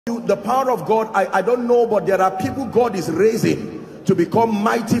The power of God, I don't know, but there are people God is raising to become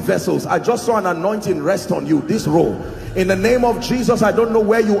mighty vessels. I just saw an anointing rest on you, this role. In the name of Jesus, I don't know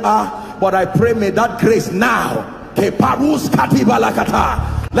where you are, but I pray may that grace now, let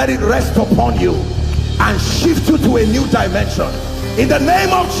it rest upon you and shift you to a new dimension. In the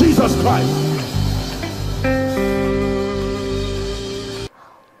name of Jesus Christ.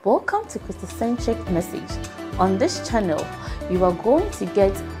 Welcome to Christocentric Message. On this channel, you are going to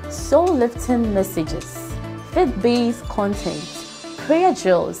get soul-lifting messages, faith-based content, prayer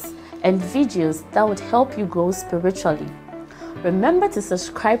drills, and videos that would help you grow spiritually. Remember to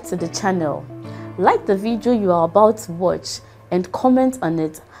subscribe to the channel, like the video you are about to watch, and comment on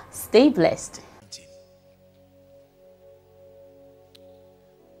it. Stay blessed.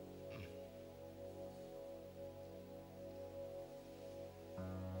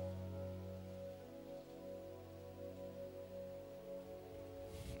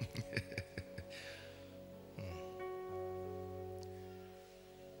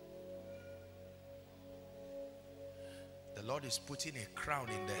 The Lord is putting a crown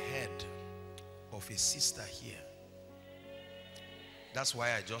in the head of a sister here. That's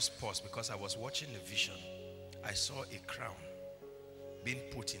why I just paused, because I was watching the vision. I saw a crown being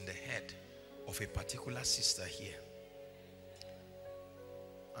put in the head of a particular sister here.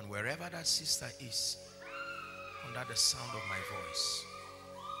 And wherever that sister is, under the sound of my voice,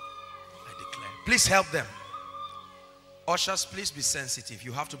 I declare, please help them. Ushers, please be sensitive.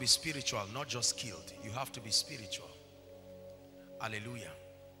 You have to be spiritual, not just skilled. You have to be spiritual. Hallelujah.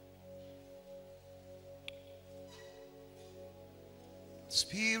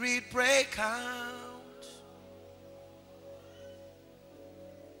 Spirit, break out.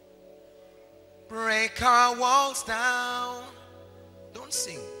 Break our walls down. Don't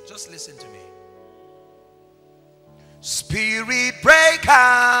sing, just listen to me. Spirit, break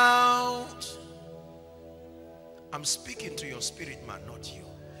out. I'm speaking to your spirit man, not you.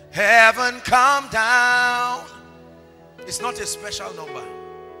 Heaven, come down. It's not a special number.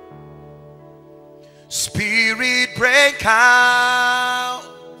 Spirit, break out.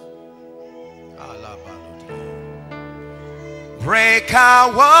 Break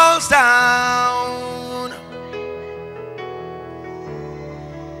our walls down.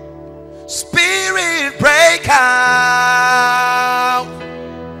 Spirit, break out.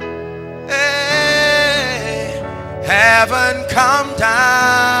 Hey, heaven, come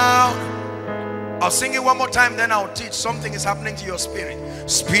down. I'll sing it one more time, then I'll teach. Something is happening to your spirit.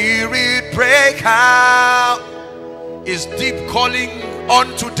 Spirit, break out. Is deep calling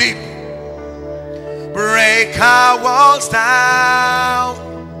unto deep. Break our walls down.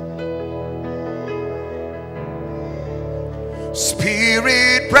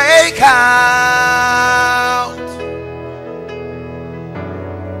 Spirit, break out.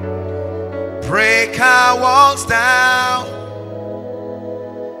 Break our walls down.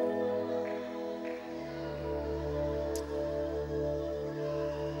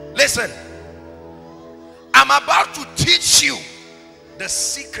 Listen, I'm about to teach you the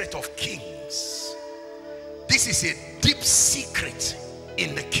secret of kings. This is a deep secret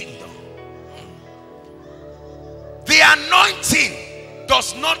in the kingdom. The anointing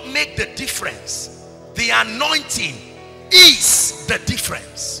does not make the difference. The anointing is the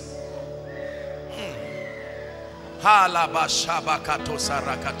difference.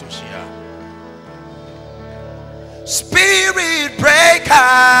 Spirit, break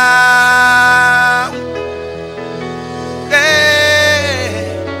out.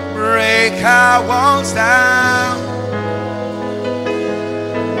 Hey, break our walls down.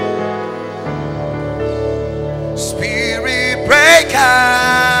 Spirit, break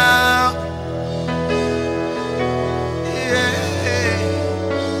out. Yeah.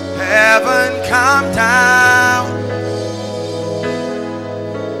 Heaven, come down.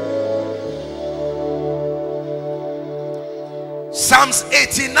 Psalms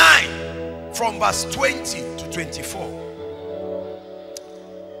 89 from verse 20 to 24.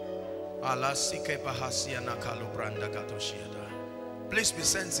 Please be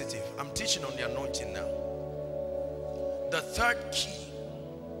sensitive. I'm teaching on the anointing now. The third key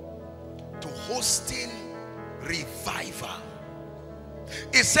to hosting revival.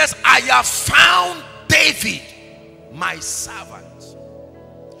 It says, I have found David, my servant.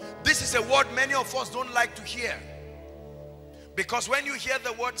 This is a word many of us don't like to hear. Because when you hear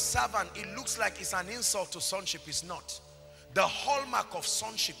the word servant, it looks like it's an insult to sonship. It's not. The hallmark of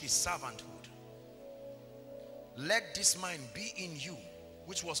sonship is servanthood. Let this mind be in you,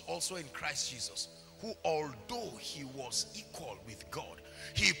 which was also in Christ Jesus, who although he was equal with God,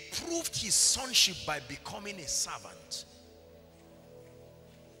 he proved his sonship by becoming a servant.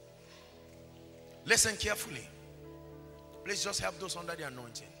 Listen carefully. Please just help those under the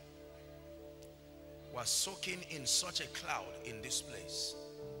anointing. We're soaking in such a cloud in this place.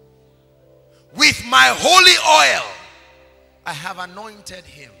 With my holy oil, I have anointed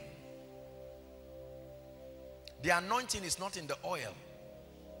him. The anointing is not in the oil,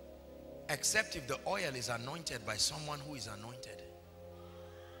 except if the oil is anointed by someone who is anointed.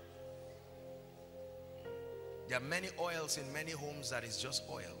 There are many oils in many homes that is just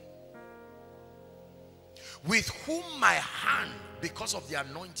oil. With whom my hand, because of the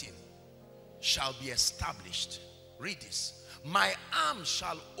anointing, shall be established. Read this. My arm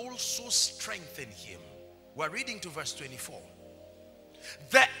shall also strengthen him. We're reading to verse 24.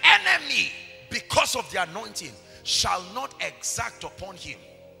 The enemy, because of the anointing, shall not exact upon him,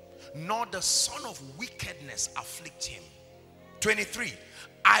 nor the son of wickedness afflict him. 23.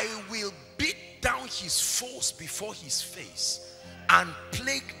 I will beat down his foes before his face and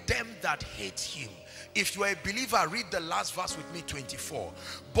plague them that hate him. If you are a believer, read the last verse with me, 24.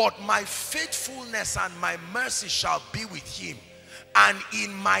 But my faithfulness and my mercy shall be with him, and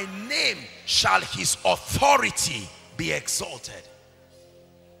in my name shall his authority be exalted.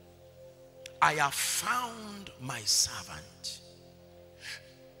 I have found my servant.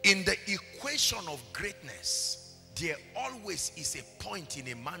 In the equation of greatness, there always is a point in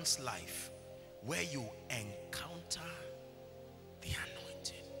a man's life where you encounter the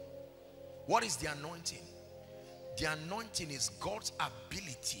anointing. What is the anointing? The anointing is God's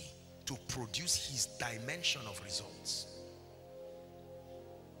ability to produce his dimension of results.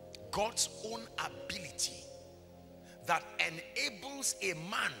 God's own ability that enables a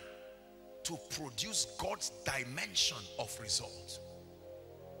man to produce God's dimension of results.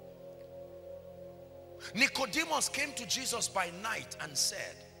 Nicodemus came to Jesus by night and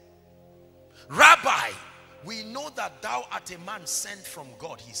said, Rabbi, we know that thou art a man sent from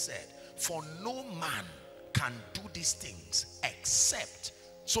God. He said, for no man can do these things except,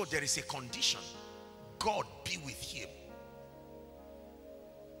 so there is a condition, God be with him.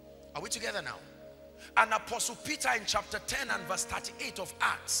 Are we together now? And Apostle Peter in chapter 10 and verse 38 of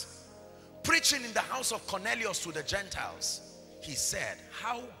Acts, preaching in the house of Cornelius to the Gentiles, he said,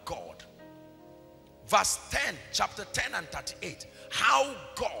 how God, verse 10, chapter 10 and 38, how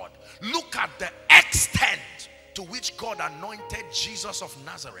God, look at the extent to which God anointed Jesus of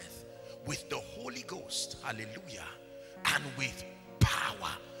Nazareth with the Holy Ghost, hallelujah, and with power.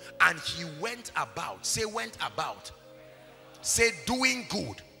 And he went about, say went about, say doing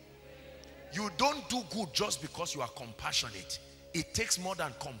good. You don't do good just because you are compassionate. It takes more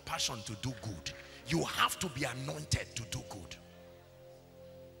than compassion to do good. You have to be anointed to do good.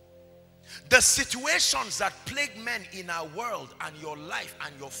 The situations that plague men in our world and your life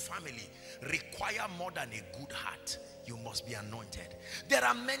and your family require more than a good heart. You must be anointed. There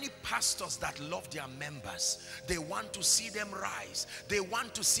are many pastors that love their members. They want to see them rise. They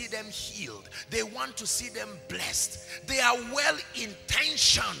want to see them healed. They want to see them blessed. They are well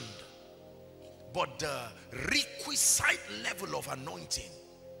intentioned. But the requisite level of anointing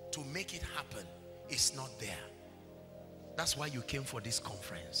to make it happen is not there. That's why you came for this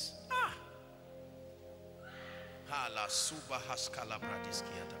conference.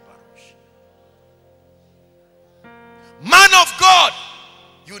 Man of God,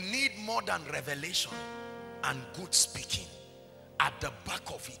 you need more than revelation and good speaking. At the back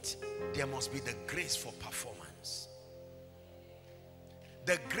of it, there must be the grace for performance.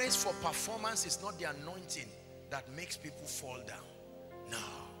 The grace for performance is not the anointing that makes people fall down. No.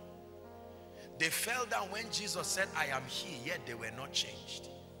 They fell down when Jesus said, I am he, yet they were not changed.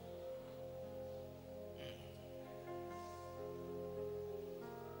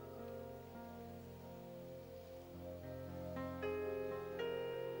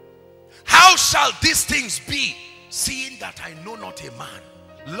 How shall these things be, seeing that I know not a man?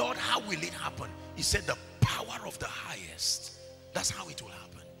 Lord, how will it happen? He said, the power of the highest. That's how it will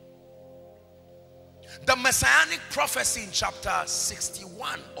happen. The messianic prophecy in chapter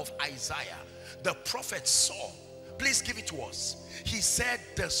 61 of Isaiah, the prophet saw, please give it to us. He said,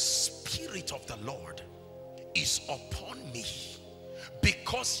 the Spirit of the Lord is upon me,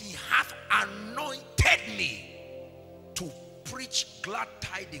 because he hath anointed me to preach glad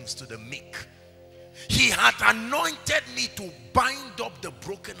tidings to the meek. He hath anointed me to bind up the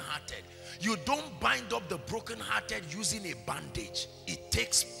brokenhearted. You don't bind up the brokenhearted using a bandage. It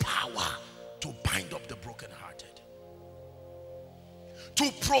takes power to bind up the brokenhearted.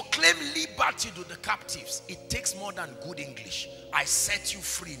 To proclaim liberty to the captives, it takes more than good English. I set you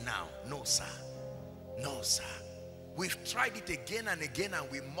free now. No, sir. No, sir. We've tried it again and again, and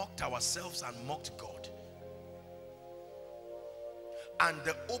we mocked ourselves and mocked God. and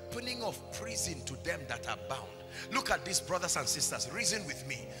the opening of prison to them that are bound. Look at this, brothers and sisters. Reason with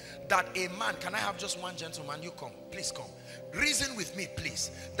me that a man, can I have just one gentleman? You come, please come. Reason with me,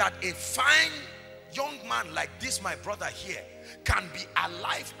 please, that a fine young man like this, my brother here, can be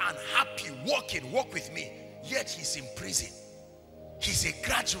alive and happy, walk with me, yet he's in prison. He's a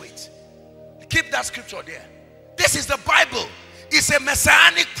graduate. Keep that scripture there. This is the Bible. It's a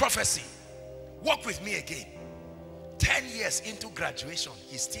messianic prophecy. Walk with me again. 10 years into graduation,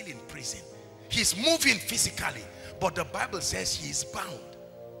 he's still in prison. He's moving physically, but the Bible says he is bound.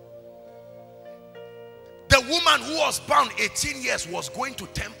 The woman who was bound 18 years was going to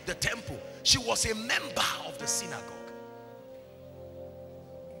the temple. She was a member of the synagogue.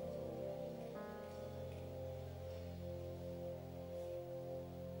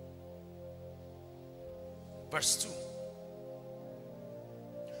 Verse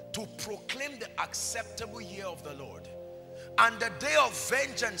 2. To proclaim the acceptable year of the Lord and the day of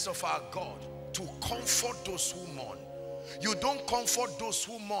vengeance of our God, to comfort those who mourn. You don't comfort those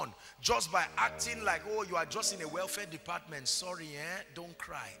who mourn just by acting like, oh, you are just in a welfare department. Sorry, don't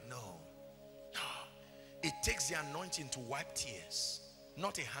cry. No. It takes the anointing to wipe tears,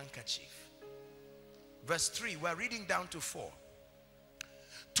 not a handkerchief. Verse 3, we're reading down to 4.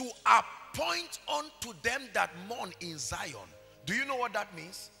 To appoint unto them that mourn in Zion. Do you know what that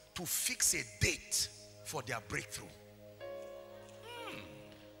means? To fix a date for their breakthrough.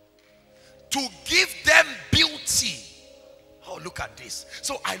 To give them beauty. Oh, look at this.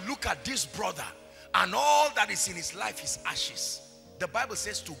 So I look at this brother, and all that is in his life is ashes. The Bible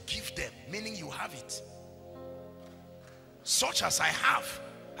says to give them, meaning you have it. Such as I have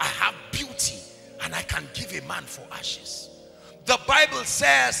beauty, and I can give a man for ashes. The Bible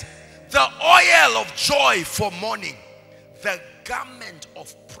says the oil of joy for mourning, the garment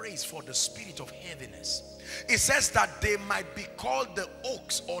of praise for the spirit of heaviness. It says that they might be called the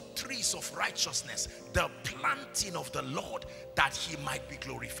oaks or trees of righteousness, the planting of the Lord, that he might be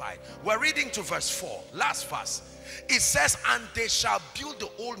glorified. We're reading to verse 4, last verse. It says, and they shall build the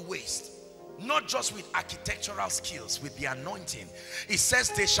old waste, not just with architectural skills, with the anointing. It says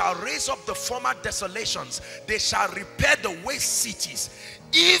they shall raise up the former desolations, they shall repair the waste cities,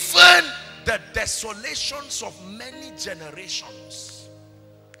 even the desolations of many generations.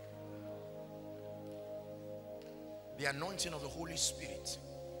 The anointing of the Holy Spirit.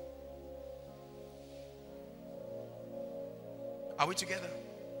 Are we together?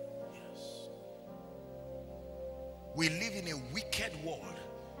 Yes. We live in a wicked world.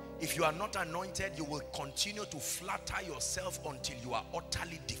 If you are not anointed, you will continue to flatter yourself until you are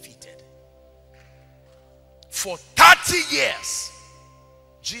utterly defeated. For 30 years,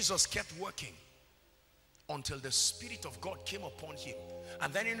 Jesus kept working until the Spirit of God came upon him.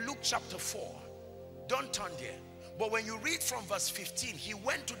 And then in Luke chapter 4, don't turn there, but when you read from verse 15, he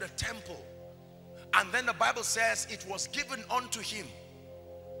went to the temple, and then the Bible says it was given unto him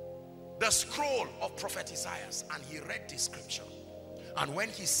the scroll of prophet Isaiah, and he read this scripture. And when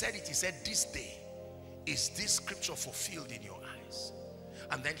he said it, he said, this day is this scripture fulfilled in your eyes.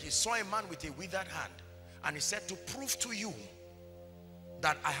 And then he saw a man with a withered hand, and he said, to prove to you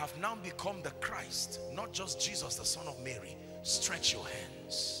that I have now become the Christ, not just Jesus the son of Mary, stretch your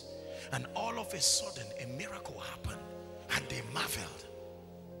hands. And all of a sudden a miracle happened, and they marveled.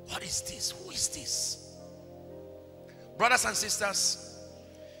 What is this? Who is this? Brothers and sisters,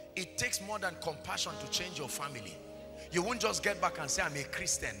 it takes more than compassion to change your family. You won't just get back and say, I'm a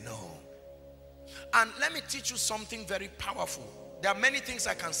Christian. No. And let me teach you something very powerful. There are many things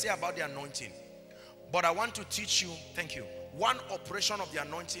I can say about the anointing, but I want to teach you, thank you, one operation of the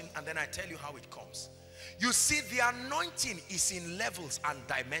anointing, and then I tell you how it comes. You see, the anointing is in levels and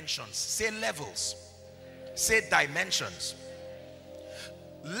dimensions. Say levels. Say dimensions.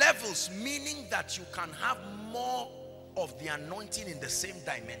 Levels meaning that you can have more of the anointing in the same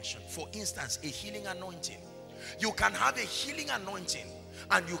dimension. For instance, a healing anointing. You can have a healing anointing,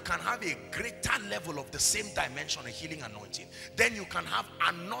 and you can have a greater level of the same dimension, a healing anointing. Then you can have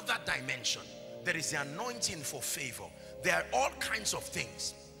another dimension. There is the anointing for favor. There are all kinds of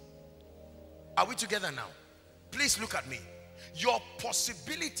things. Are we together now? Please look at me. Your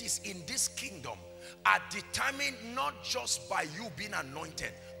possibilities in this kingdom are determined not just by you being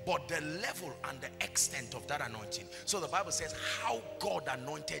anointed, but the level and the extent of that anointing. So the Bible says how God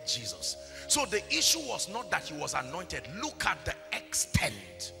anointed Jesus. So the issue was not that he was anointed. Look at the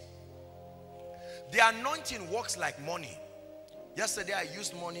extent. The anointing works like money. Yesterday I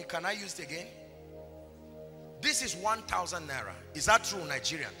used money. Can I use it again? This is 1,000 naira. Is that true,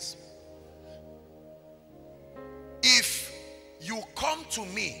 Nigerians? If you come to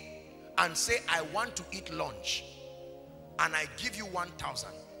me and say, I want to eat lunch, and I give you 1,000,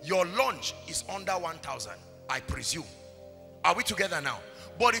 your lunch is under 1,000, I presume. Are we together now?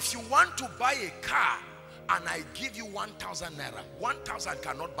 But if you want to buy a car and I give you 1,000 naira, 1,000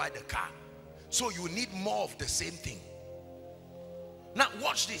 cannot buy the car. So you need more of the same thing. Now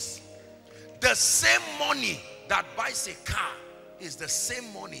watch this. The same money that buys a car is the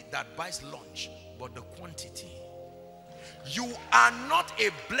same money that buys lunch, but the quantity. You are not a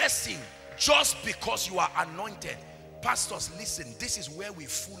blessing just because you are anointed. Pastors, listen, this is where we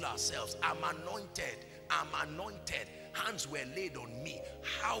fool ourselves. I'm anointed. I'm anointed. Hands were laid on me.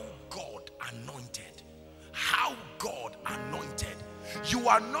 How God anointed. How God anointed. You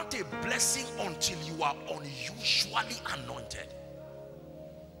are not a blessing until you are unusually anointed.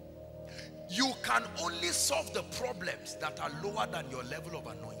 You can only solve the problems that are lower than your level of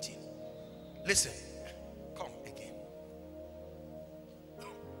anointing. Listen, come again.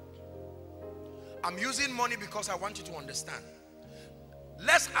 I'm using money because I want you to understand.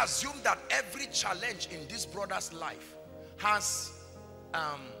 Let's assume that every challenge in this brother's life has a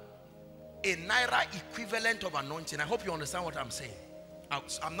naira equivalent of anointing. I hope you understand what I'm saying.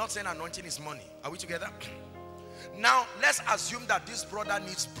 I'm not saying anointing is money. Are we together? Now, let's assume that this brother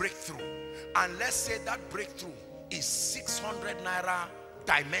needs breakthrough. And let's say that breakthrough is 600 naira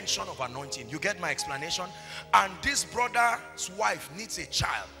dimension of anointing. You get my explanation? And this brother's wife needs a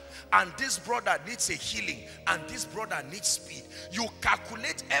child. And this brother needs a healing. And this brother needs speed. You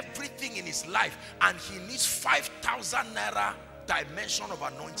calculate everything in his life and he needs 5,000 naira dimension of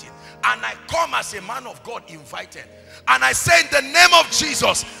anointing. And I come as a man of God invited. And I say, in the name of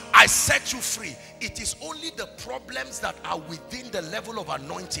Jesus, I set you free. It is only the problems that are within the level of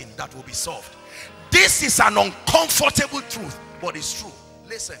anointing that will be solved. This is an uncomfortable truth, but it's true.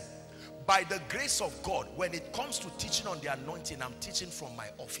 Listen, by the grace of God, when it comes to teaching on the anointing, I'm teaching from my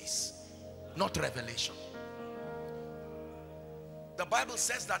office, not revelation. The Bible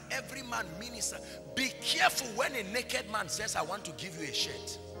says that every man minister. Be careful when a naked man says, I want to give you a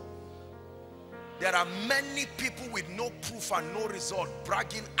shirt. There are many people with no proof and no result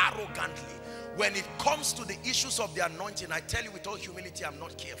bragging arrogantly. When it comes to the issues of the anointing, I tell you with all humility, I'm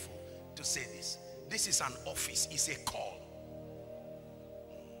not careful to say this. This is an office, it's a call.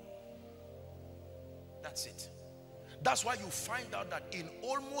 That's it. That's why you find out that in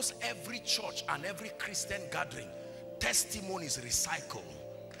almost every church and every Christian gathering, testimonies recycle.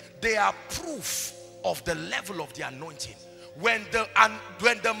 They are proof of the level of the anointing. When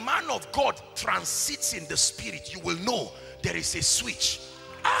the man of God transits in the spirit, you will know there is a switch.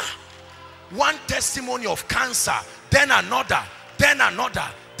 One testimony of cancer, then another, then another,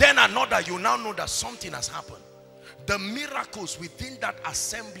 then another. You now know that something has happened. The miracles within that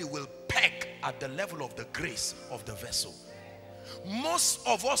assembly will peg at the level of the grace of the vessel. Most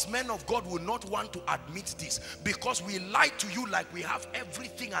of us men of God will not want to admit this because we lie to you like we have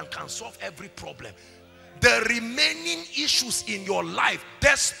everything and can solve every problem. The remaining issues in your life,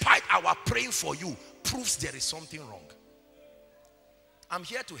 despite our praying for you, proves there is something wrong. I'm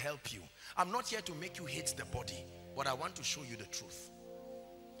here to help you. I'm not here to make you hate the body, but I want to show you the truth.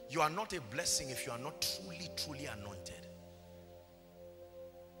 You are not a blessing if you are not truly anointed.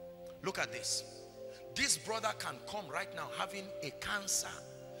 Look at this. This brother can come right now having a cancer,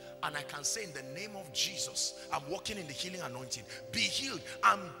 and I can say, in the name of Jesus, I'm walking in the healing anointing. Be healed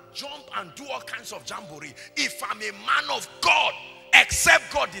and jump and do all kinds of jamboree. If I'm a man of God,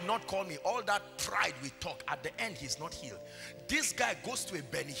 except God did not call me, all that pride we talk, at the end he's not healed. This guy goes to a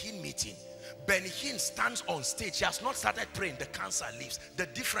Benny Hinn meeting. Benny Hinn stands on stage. He has not started praying. The cancer leaves. The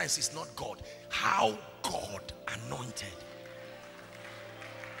difference is not God. How God anointed.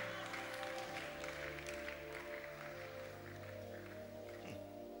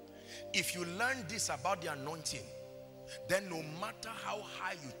 If you learn this about the anointing, then no matter how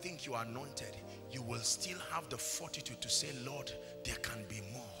high you think you are anointed, you will still have the fortitude to say, Lord, there can be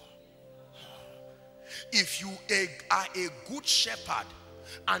more. If you are a good shepherd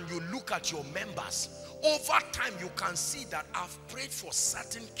and you look at your members, over time you can see that I've prayed for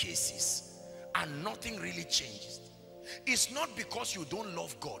certain cases and nothing really changes. It's not because you don't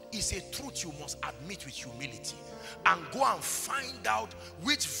love God. It's a truth you must admit with humility and go and find out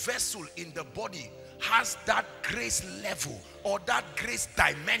which vessel in the body has that grace level or that grace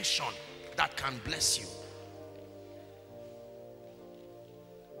dimension that can bless you.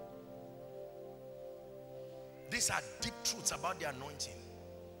 These are deep truths about the anointing.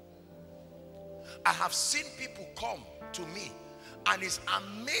 I have seen people come to me and it's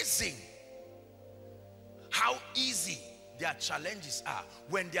amazing how easy their challenges are.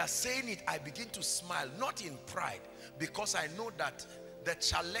 When they are saying it, I begin to smile, not in pride, because I know that the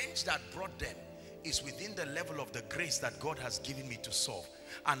challenge that brought them is within the level of the grace that God has given me to solve.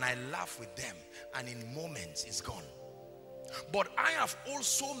 And I laugh with them, and in moments it's gone. But I have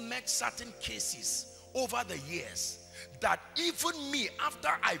also met certain cases over the years that even me, after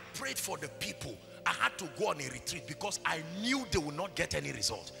I prayed for the people, I had to go on a retreat because I knew they would not get any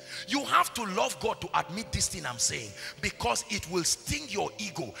result. You have to love God to admit this thing I'm saying, because it will sting your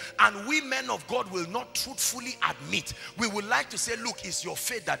ego. And we men of God will not truthfully admit. We would like to say, look, it's your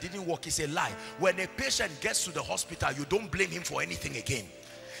faith that didn't work. It's a lie. When a patient gets to the hospital, you don't blame him for anything again.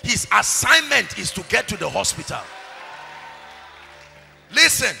 His assignment is to get to the hospital.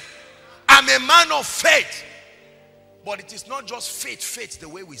 Listen, I'm a man of faith. But it is not just faith the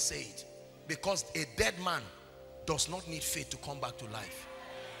way we say it. Because a dead man does not need faith to come back to life.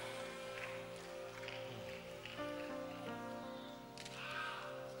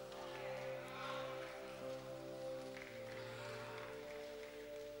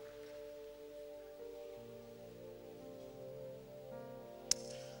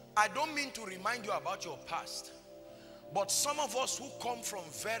 I don't mean to remind you about your past, but some of us who come from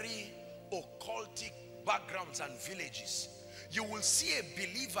very occultic backgrounds and villages, you will see a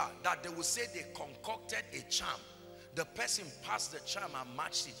believer that they will say they concocted a charm. The person passed the charm and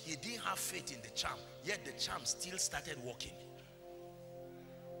matched it. He didn't have faith in the charm, yet the charm still started working.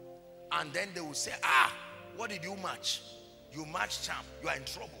 And then they will say, what did you match? You matched charm. You are in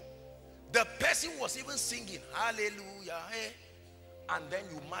trouble. The person was even singing, hallelujah, hey. And then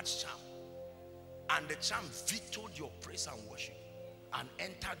you matched charm. And the charm vetoed your praise and worship and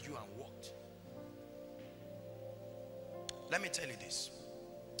entered you and walked. Let me tell you this.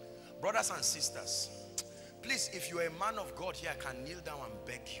 Brothers and sisters, please, if you're a man of God here, I can kneel down and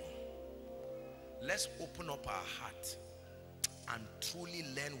beg you. Let's open up our heart and truly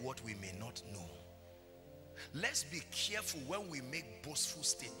learn what we may not know. Let's be careful when we make boastful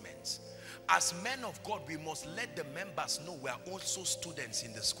statements. As men of God, we must let the members know we are also students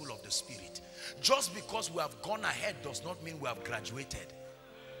in the school of the Spirit. Just because we have gone ahead does not mean we have graduated.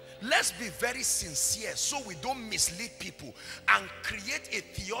 Let's be very sincere so we don't mislead people and create a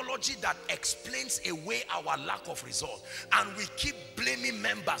theology that explains away our lack of result. And we keep blaming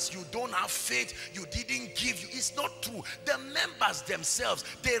members. You don't have faith. You didn't give. It's not true. The members themselves,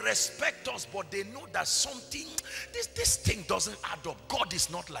 they respect us, but they know that something, this thing doesn't add up. God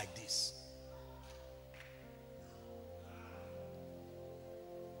is not like this.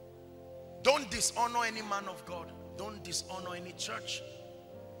 Don't dishonor any man of God. Don't dishonor any church.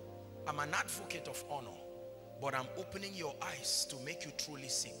 I'm an advocate of honor, but I'm opening your eyes to make you truly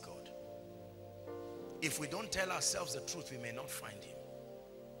seek God. If we don't tell ourselves the truth, we may not find him.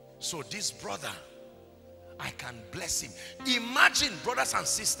 So this brother, I can bless him. Imagine, brothers and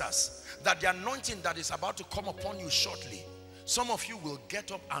sisters, that the anointing that is about to come upon you shortly, some of you will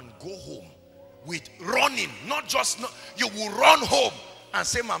get up and go home with running. You will run home and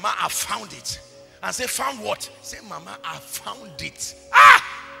say, Mama, I found it. And say, found what? Say, Mama, I found it.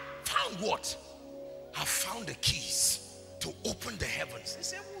 Found what? I found the keys to open the heavens. They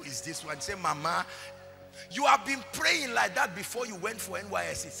say, who is this one? Say, Mama, you have been praying like that before you went for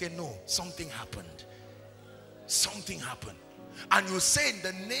NYSC. Say, no, something happened. Something happened. And you say, in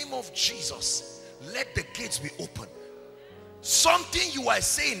the name of Jesus, let the gates be open. Something you are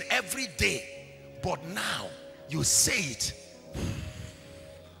saying every day, but now you say it.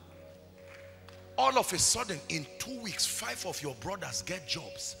 All of a sudden, in 2 weeks, 5 of your brothers get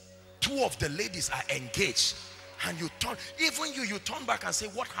jobs. 2 of the ladies are engaged. And you turn, even you turn back and say,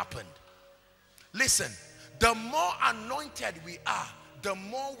 what happened? Listen, the more anointed we are, the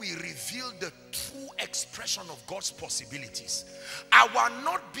more we reveal the true expression of God's possibilities. Our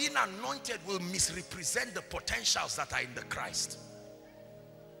not being anointed will misrepresent the potentials that are in the Christ.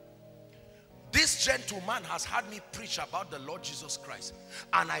 This gentleman has had me preach about the Lord Jesus Christ,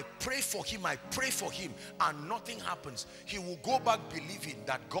 and I pray for him, and nothing happens. He will go back believing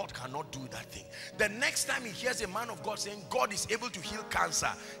that God cannot do that thing. The next time he hears a man of God saying God is able to heal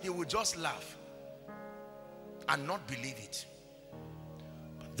cancer, he will just laugh and not believe it.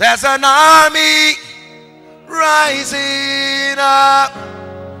 There's an army rising up.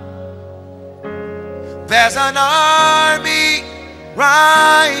 There's an army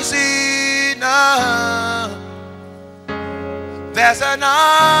rising up. There's an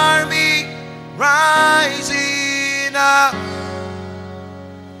army rising up.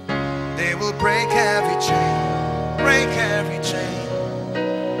 They will break every chain, break every chain.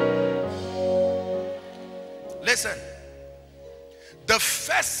 Listen, the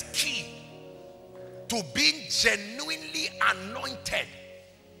first key to being genuinely anointed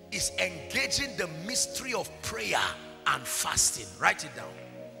is engaging the mystery of prayer and fasting. Write it down.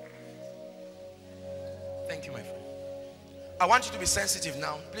 Thank you, my friend. I want you to be sensitive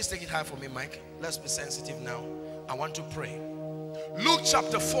now. Please take it high for me, Mike. Let's be sensitive now. I want to pray. Luke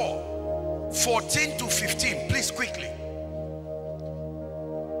chapter 4, 14 to 15. Please quickly.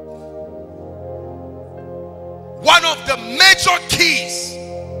 One of the major keys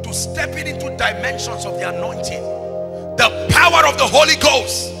to stepping into dimensions of the anointing, the power of the Holy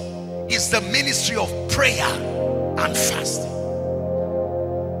Ghost, is the ministry of prayer and fasting.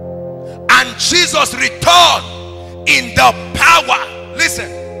 And Jesus returned in the power. Listen,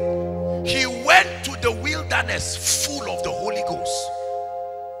 he went to the wilderness full of the Holy Ghost,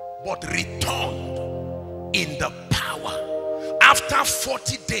 but returned in the power. After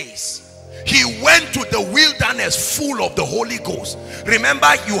 40 days, he went to the wilderness full of the Holy Ghost. Remember,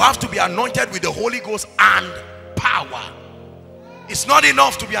 you have to be anointed with the Holy Ghost and power. It's not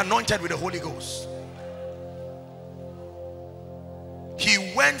enough to be anointed with the Holy Ghost.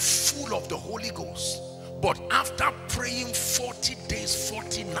 He went full of the Holy Ghost, but after praying 40 days,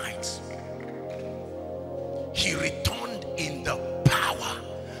 40 nights, he returned in the power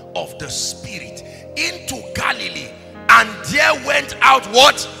of the Spirit into Galilee, and there went out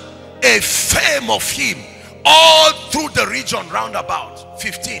what? A fame of him all through the region round about.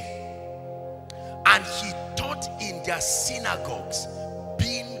 15. And he taught in their synagogues,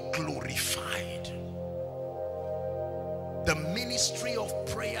 being glorified. The ministry of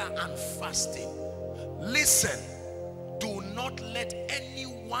prayer and fasting. Listen, do not let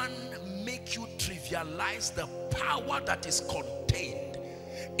anyone make you trivialize the power that is contained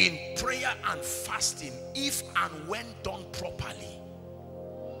in prayer and fasting, if and when done properly.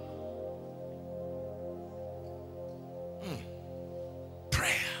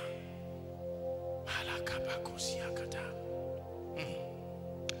 Prayer.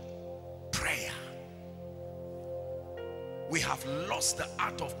 Prayer. We have lost the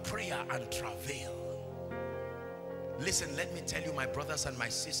art of prayer and travail. Listen, let me tell you, my brothers and my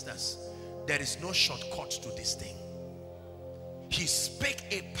sisters, there is no shortcut to this thing. He spake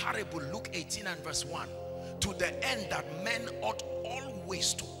a parable, Luke 18 and verse 1, to the end that men ought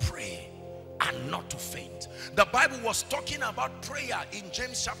always to pray and not to faint. The Bible was talking about prayer in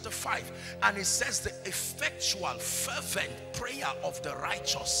James chapter 5, and it says the effectual fervent prayer of the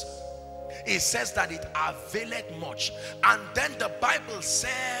righteous, it says that it availeth much. And then the Bible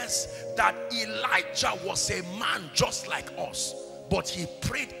says that Elijah was a man just like us, but he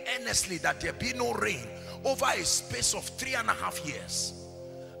prayed earnestly that there be no rain over a space of 3.5 years.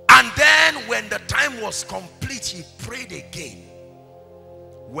 And then when the time was complete, he prayed again.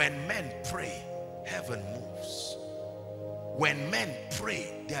 When men pray, heaven moves. When men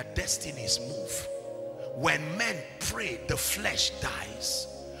pray, their destinies move. When men pray, the flesh dies.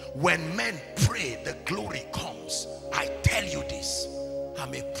 When men pray, the glory comes. I tell you this,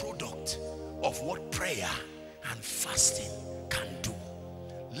 I'm a product of what prayer and fasting can do.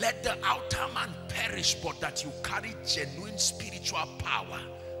 Let the outer man perish, but that you carry genuine spiritual power.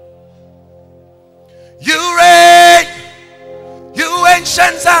 You reign, you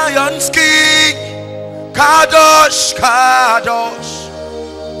ancient Zion's king. Kadosh, Kadosh,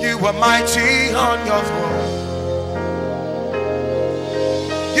 you are mighty on your throne.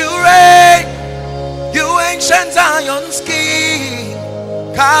 You reign, you ancient Zion's king.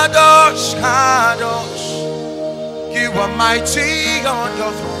 Kadosh, Kadosh, you are mighty on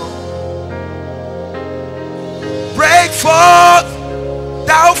your throne. Break forth,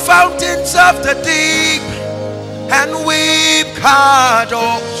 thou fountains of the deep, and weep,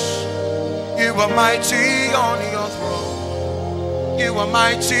 Kadosh. You are mighty on your throne. You are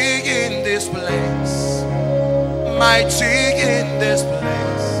mighty in this place. Mighty in this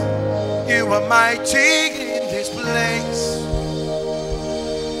place. You are mighty in this place.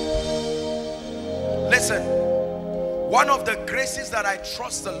 Listen, one of the graces that I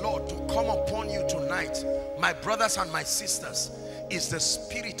trust the Lord to come upon you tonight, my brothers and my sisters, is the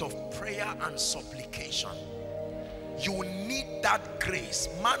spirit of prayer and supplication. You need that grace.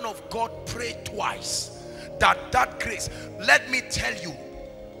 Man of God, pray twice. That grace. Let me tell you,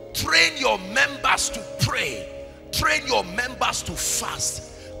 train your members to pray. Train your members to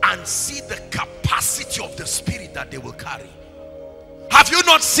fast, and see the capacity of the spirit that they will carry. Have you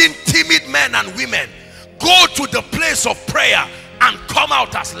not seen timid men and women go to the place of prayer and come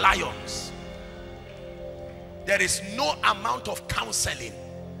out as lions? There is no amount of counseling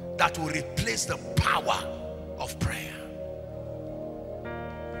that will replace the power of prayer.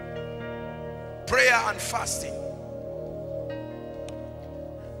 Prayer and fasting.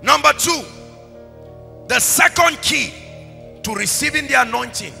 Number 2, the second key to receiving the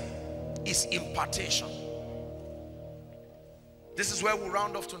anointing is impartation. This is where we'll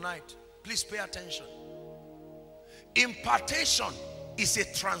round off tonight. Please pay attention. Impartation is a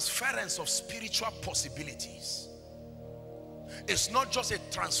transference of spiritual possibilities. It's not just a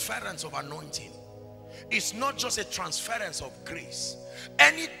transference of anointing. It's not just a transference of grace.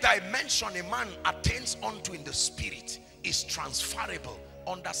 Any dimension a man attains onto in the spirit is transferable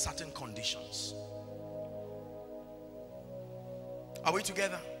under certain conditions. Are we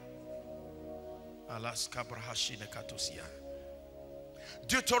together?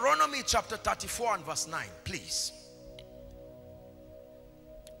 Deuteronomy chapter 34 and verse 9, please.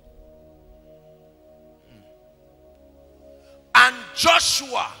 And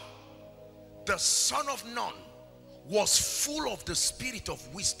Joshua, the son of Nun, was full of the spirit of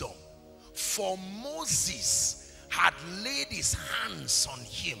wisdom, for Moses had laid his hands on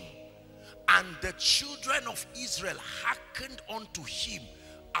him, and the children of Israel hearkened unto him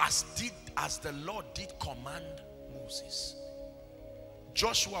as the Lord did command Moses.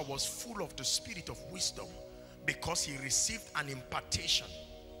 Joshua was full of the spirit of wisdom because he received an impartation.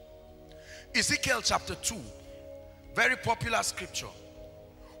 Ezekiel chapter 2, very popular scripture.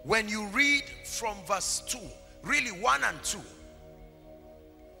 When you read from verse 2, really 1 and 2,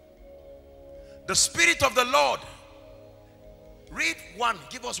 the spirit of the Lord, read 1,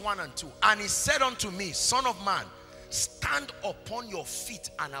 give us 1 and 2. And he said unto me, Son of man, stand upon your feet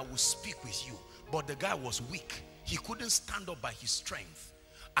and I will speak with you. But the guy was weak. He couldn't stand up by his strength.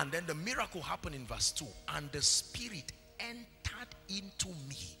 And then the miracle happened in verse 2. And the spirit entered into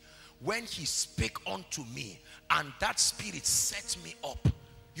me when he spake unto me, and that spirit set me up.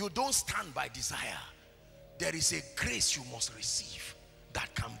 You don't stand by desire. There is a grace you must receive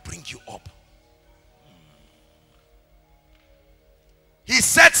that can bring you up. He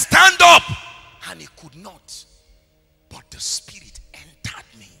said, stand up, and he could not. But the spirit entered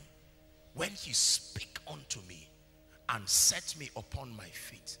me when he spake unto me and set me upon my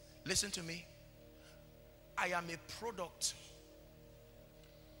feet. Listen to me. I am a product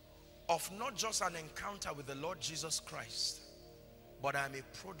of not just an encounter with the Lord Jesus Christ, but I am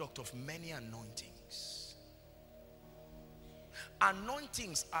a product of many anointings.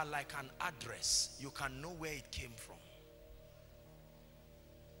 Anointings are like an address. You can know where it came from.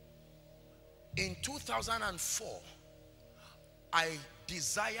 In 2004, I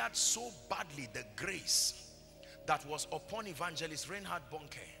desired so badly the grace that was upon evangelist Reinhard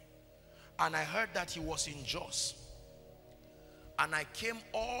Bonke, and I heard that he was in Jos, and I came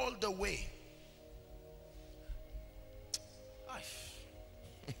all the way.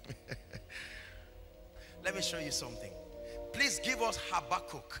 Let me show you something. Please give us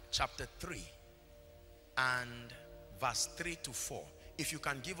Habakkuk chapter 3 and verse 3 to 4. If you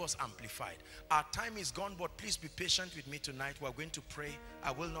can give us amplified. Our time is gone, but please be patient with me tonight. We're going to pray.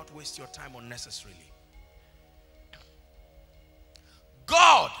 I will not waste your time unnecessarily.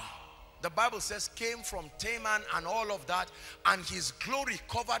 God, the Bible says, came from Teman and all of that, and his glory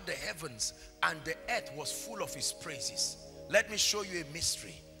covered the heavens, and the earth was full of his praises. Let me show you a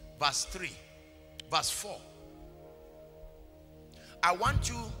mystery. Verse 3, verse 4. I want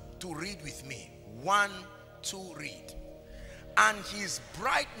you to read with me. 1, 2, read. And his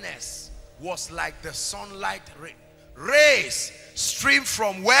brightness was like the sunlight rays stream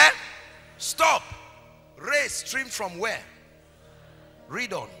from where? Stop. Rays stream from where?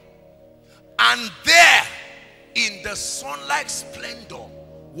 Read on. And there in the sunlight splendor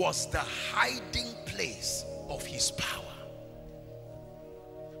was the hiding place of his power.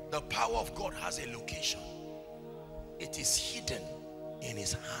 The power of God has a location. It is hidden in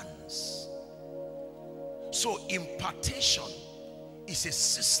his hands. So impartation is a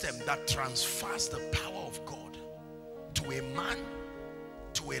system that transfers the power of God to a man,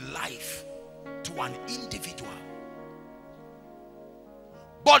 to a life, to an individual.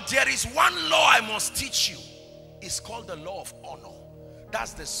 But there is one law I must teach you. It's called the law of honor.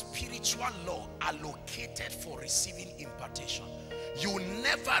 That's the spiritual law allocated for receiving impartation. You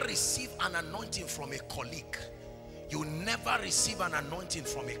never receive an anointing from a colleague. You never receive an anointing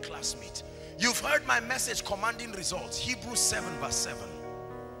from a classmate. You've heard my message, Commanding Results, Hebrews 7 verse 7.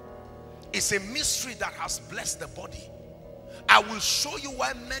 It's a mystery that has blessed the body. I will show you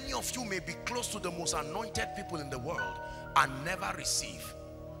why many of you may be close to the most anointed people in the world and never receive.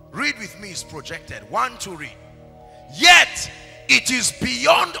 Read with me, it's projected. 1, 2, read. Yet it is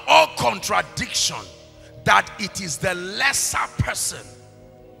beyond all contradiction that it is the lesser person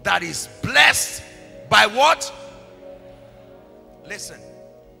that is blessed by what? Listen.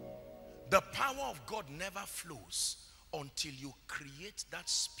 The power of God never flows until you create that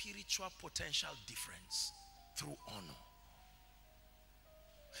spiritual potential difference through honor.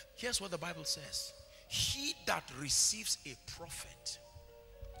 Here's what the Bible says. He that receives a prophet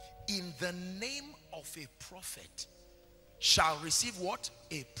in the name of a prophet shall receive what?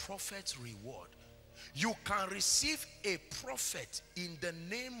 A prophet's reward. You can receive a prophet in the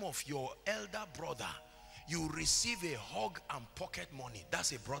name of your elder brother. You receive a hug and pocket money.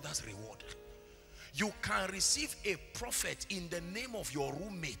 That's a brother's reward. You can receive a prophet in the name of your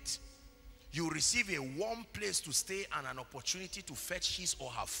roommate. You receive a warm place to stay and an opportunity to fetch his or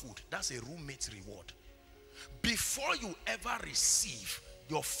her food. That's a roommate's reward. Before you ever receive,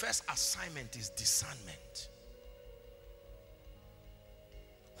 your first assignment is discernment.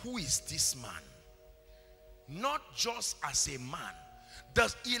 Who is this man? Not just as a man.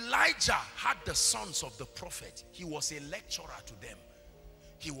 Does Elijah had the sons of the prophet? He was a lecturer to them.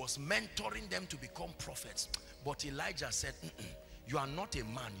 He was mentoring them to become prophets. But Elijah said, you are not a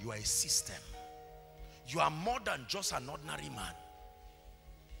man, you are a system. You are more than just an ordinary man.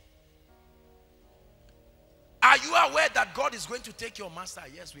 Are you aware that God is going to take your master?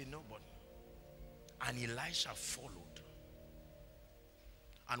 Yes, we know, but and Elisha followed.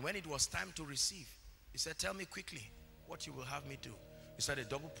 And when it was time to receive, he said, tell me quickly what you will have me do. He said, a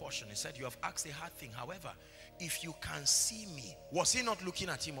double portion. He said, you have asked a hard thing. However, if you can see me. Was he not looking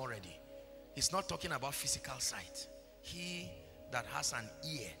at him already? He's not talking about physical sight. He that has an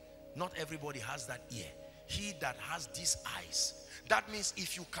ear, not everybody has that ear. He that has these eyes. That means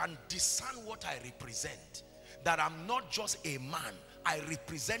if you can discern what I represent, that I'm not just a man, I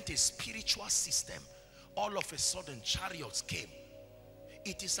represent a spiritual system. All of a sudden chariots came.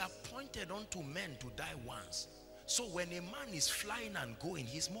 It is appointed unto men to die once. So when a man is flying and going,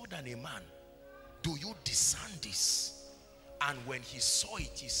 he's more than a man. Do you discern this? And when he saw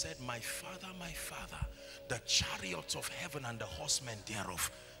it, he said, my father, the chariots of heaven and the horsemen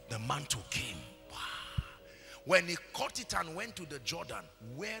thereof, the mantle came. Wow. When he caught it and went to the Jordan,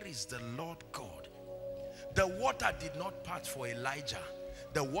 where is the Lord God? The water did not part for Elijah.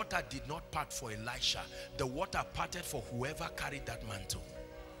 The water did not part for Elisha. The water parted for whoever carried that mantle.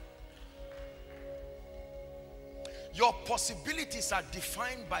 Your possibilities are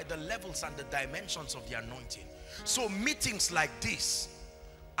defined by the levels and the dimensions of the anointing. So meetings like this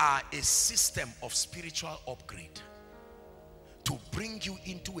are a system of spiritual upgrade to bring you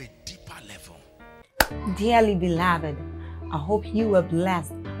into a deeper level. Dearly beloved, I hope you were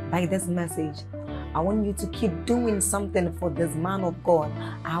blessed by this message. I want you to keep doing something for this man of God,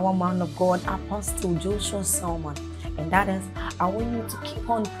 our man of God, Apostle Joshua Selman. And that is, I want you to keep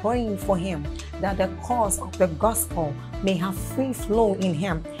on praying for him, that the cause of the gospel may have free flow in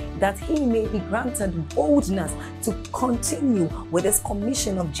him, that he may be granted boldness to continue with this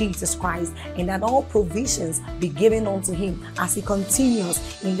commission of Jesus Christ, and that all provisions be given unto him as he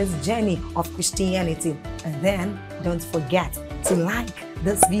continues in this journey of Christianity. And then don't forget to like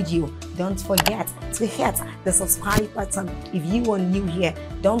this video. Don't forget to hit the subscribe button if you are new here.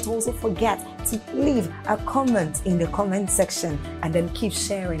 Don't also forget to leave a comment in the comment section, and then keep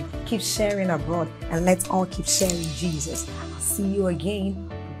sharing abroad, and let's all keep sharing Jesus. I'll see you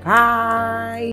again. Bye.